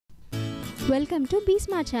Welcome to Be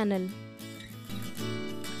Smart channel.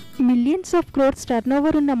 Millions of crores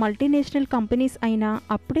turnover ఉన్న multinational companies అయినా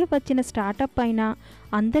అప్పుడే వచ్చిన స్టార్టప్ అయినా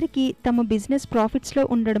అందరికీ తమ బిజినెస్ ప్రాఫిట్స్లో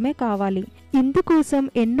ఉండడమే కావాలి. ఇందుకోసం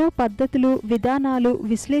ఎన్నో పద్ధతులు, విధానాలు,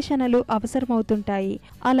 విశ్లేషణలు అవసరమవుతుంటాయి.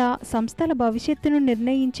 అలా సంస్థల భవిష్యత్తును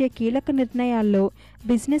నిర్ణయించే కీలక నిర్ణయాల్లో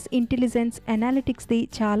బిజినెస్ ఇంటెలిజెన్స్ అనాలిటిక్స్ది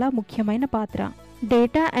చాలా ముఖ్యమైన పాత్ర.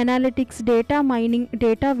 Data analytics, data mining,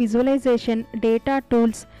 data visualisation, data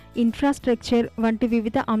tools, infrastructure వంటి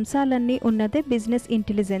వివిధ అంశాలన్నీ ఉన్నదే బిజినెస్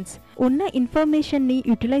ఇంటెలిజెన్స్. ఉన్న ఇన్ఫర్మేషన్ని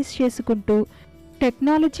యూటిలైజ్ చేసుకుంటూ,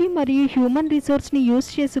 టెక్నాలజీ మరియు హ్యూమన్ రిసోర్స్ని యూజ్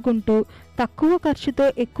చేసుకుంటూ తక్కువ ఖర్చుతో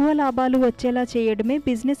ఎక్కువ లాభాలు వచ్చేలా చేయడమే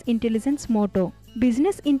business intelligence Moto.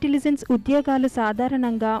 Business intelligence ఉద్యోగాలు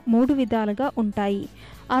సాధారణంగా 3 విధాలుగా ఉంటాయి.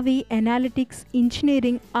 అవి అనాలిటిక్స్,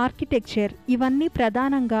 ఇంజనీరింగ్, ఆర్కిటెక్చర్. ఇవన్నీ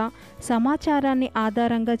ప్రధానంగా సమాచారాన్ని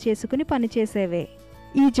ఆధారంగా చేసుకుని పనిచేసేవే.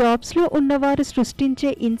 ఈ జాబ్స్లో ఉన్నవారు సృష్టించే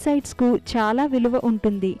ఇన్సైట్స్కు చాలా విలువ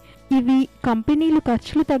ఉంటుంది. ఇవి కంపెనీలు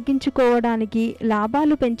ఖర్చులు తగ్గించుకోవడానికి,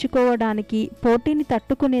 లాభాలు పెంచుకోవడానికి, పోటీని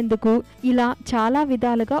తట్టుకునేందుకు ఇలా చాలా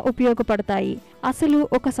విధాలుగా ఉపయోగపడతాయి. అసలు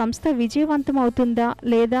ఒక సంస్థ విజయవంతం అవుతుందా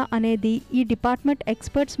లేదా అనేది ఈ డిపార్ట్మెంట్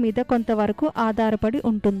ఎక్స్పర్ట్స్ మీద కొంతవరకు ఆధారపడి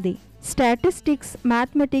ఉంటుంది. Statistics,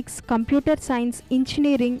 mathematics, computer science,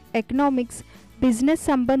 engineering, economics, business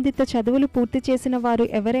సంబంధిత చదువులు పూర్తి చేసిన వారు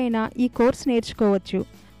ఎవరైనా ఈ కోర్స్ నేర్చుకోవచ్చు.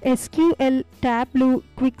 SQL, Tableau,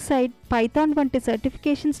 quick site, Python వంటి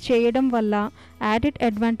సర్టిఫికేషన్స్ చేయడం వల్ల యాడెడ్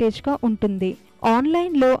అడ్వాంటేజ్గా ఉంటుంది.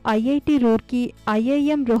 ఆన్లైన్లో IIT Roorkee,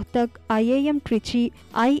 IIM Rohtak, IIM Trichy,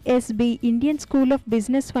 ISB, Indian school of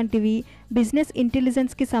business వంటివి బిజినెస్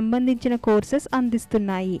ఇంటెలిజెన్స్కి సంబంధించిన కోర్సెస్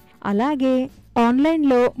అందిస్తున్నాయి. అలాగే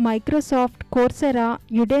ఆన్లైన్లో Microsoft, Coursera,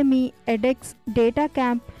 Udemy, edX, data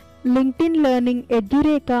camp, LinkedIn learning,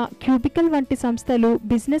 ఎడ్యురేకా, cubical వంటి సంస్థలు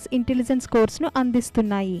బిజినెస్ ఇంటెలిజెన్స్ కోర్సును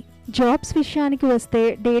అందిస్తున్నాయి. జాబ్స్ విషయానికి వస్తే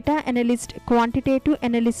data analyst, quantitative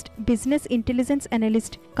analyst, business intelligence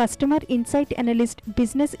analyst, customer insight analyst,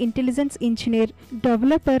 business intelligence engineer,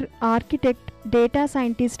 developer, architect, data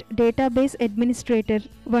scientist, database administrator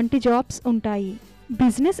వంటి jobs ఉంటాయి.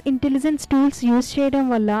 Business intelligence tools use చేయడం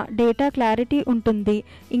వల్ల డేటా క్లారిటీ ఉంటుంది,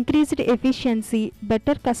 increased efficiency,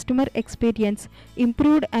 better customer experience,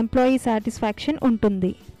 improved employee satisfaction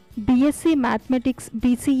ఉంటుంది. BSc mathematics,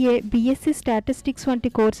 BCA, BSc statistics వంటి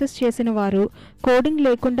courses చేసిన వారు coding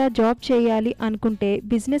లేకుండా జాబ్ చేయాలి అనుకుంటే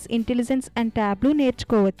బిజినెస్ ఇంటెలిజెన్స్ అండ్ టాబ్లూ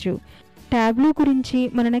నేర్చుకోవచ్చు. టాబ్లూ గురించి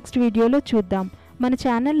మన నెక్స్ట్ వీడియోలో చూద్దాం. మన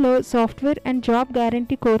ఛానల్లో software and job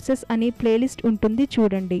guarantee courses అని ప్లేలిస్ట్ ఉంటుంది,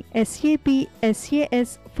 చూడండి. SAP, SAS,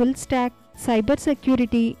 full stock, cyber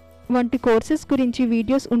security వంటి కోర్సెస్ గురించి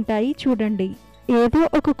వీడియోస్ ఉంటాయి, చూడండి. ఏదో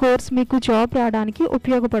ఒక కోర్స్ మీకు జాబ్ రావడానికి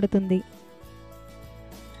ఉపయోగపడుతుంది.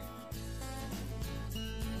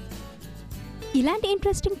 ఇలాంటి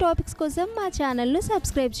ఇంట్రెస్టింగ్ టాపిక్స్ కోసం మా ఛానల్ను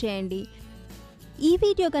సబ్స్క్రైబ్ చేయండి. ఈ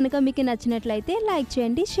వీడియో కనుక మీకు నచ్చినట్లయితే లైక్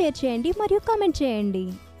చేయండి, షేర్ చేయండి మరియు కామెంట్ చేయండి.